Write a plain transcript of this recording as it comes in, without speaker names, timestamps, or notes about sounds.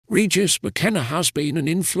Regis McKenna has been an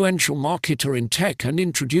influential marketer in tech and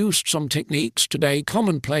introduced some techniques today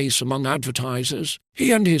commonplace among advertisers.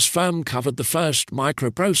 He and his firm covered the first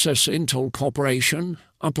microprocessor Intel Corporation,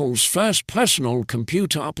 Apple's first personal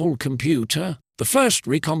computer Apple Computer, the first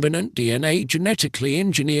recombinant DNA genetically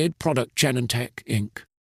engineered product Genentech, Inc.,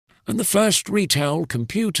 and the first retail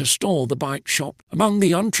computer store, the Byte Shop. Among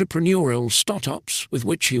the entrepreneurial startups with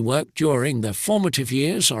which he worked during their formative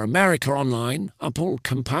years are America Online, Apple,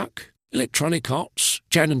 Compaq, Electronic Arts,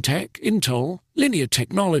 Genentech, Intel, Linear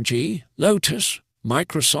Technology, Lotus,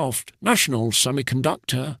 Microsoft, National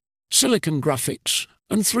Semiconductor, Silicon Graphics,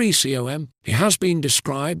 and 3Com. He has been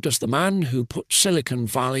described as the man who put Silicon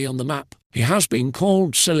Valley on the map. He has been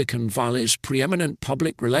called Silicon Valley's preeminent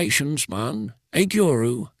public relations man, a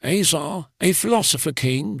guru, a czar, a philosopher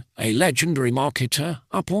king, a legendary marketer,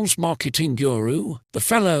 Apple's marketing guru, the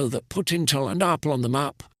fellow that put Intel and Apple on the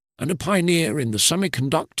map, and a pioneer in the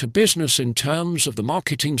semiconductor business in terms of the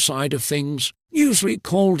marketing side of things. Newsweek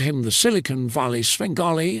called him the Silicon Valley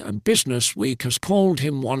Svengali, and Business Week has called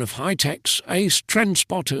him one of high-tech's ace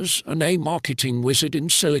trendspotters and a marketing wizard in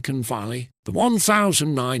Silicon Valley. The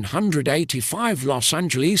 1985 Los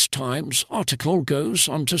Angeles Times article goes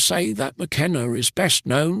on to say that McKenna is best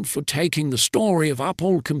known for taking the story of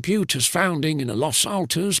Apple Computer's founding in a Los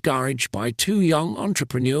Altos garage by two young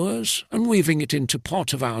entrepreneurs and weaving it into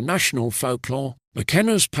part of our national folklore.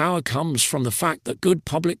 McKenna's power comes from the fact that good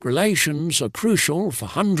public relations are crucial for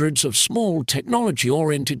hundreds of small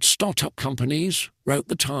technology-oriented startup companies, wrote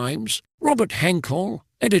the Times. Robert Henkel,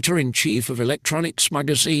 editor-in-chief of Electronics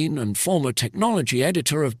magazine and former technology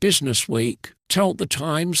editor of Business Week, told the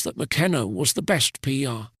Times that McKenna was the best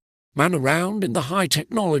PR man around in the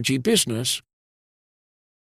high-technology business.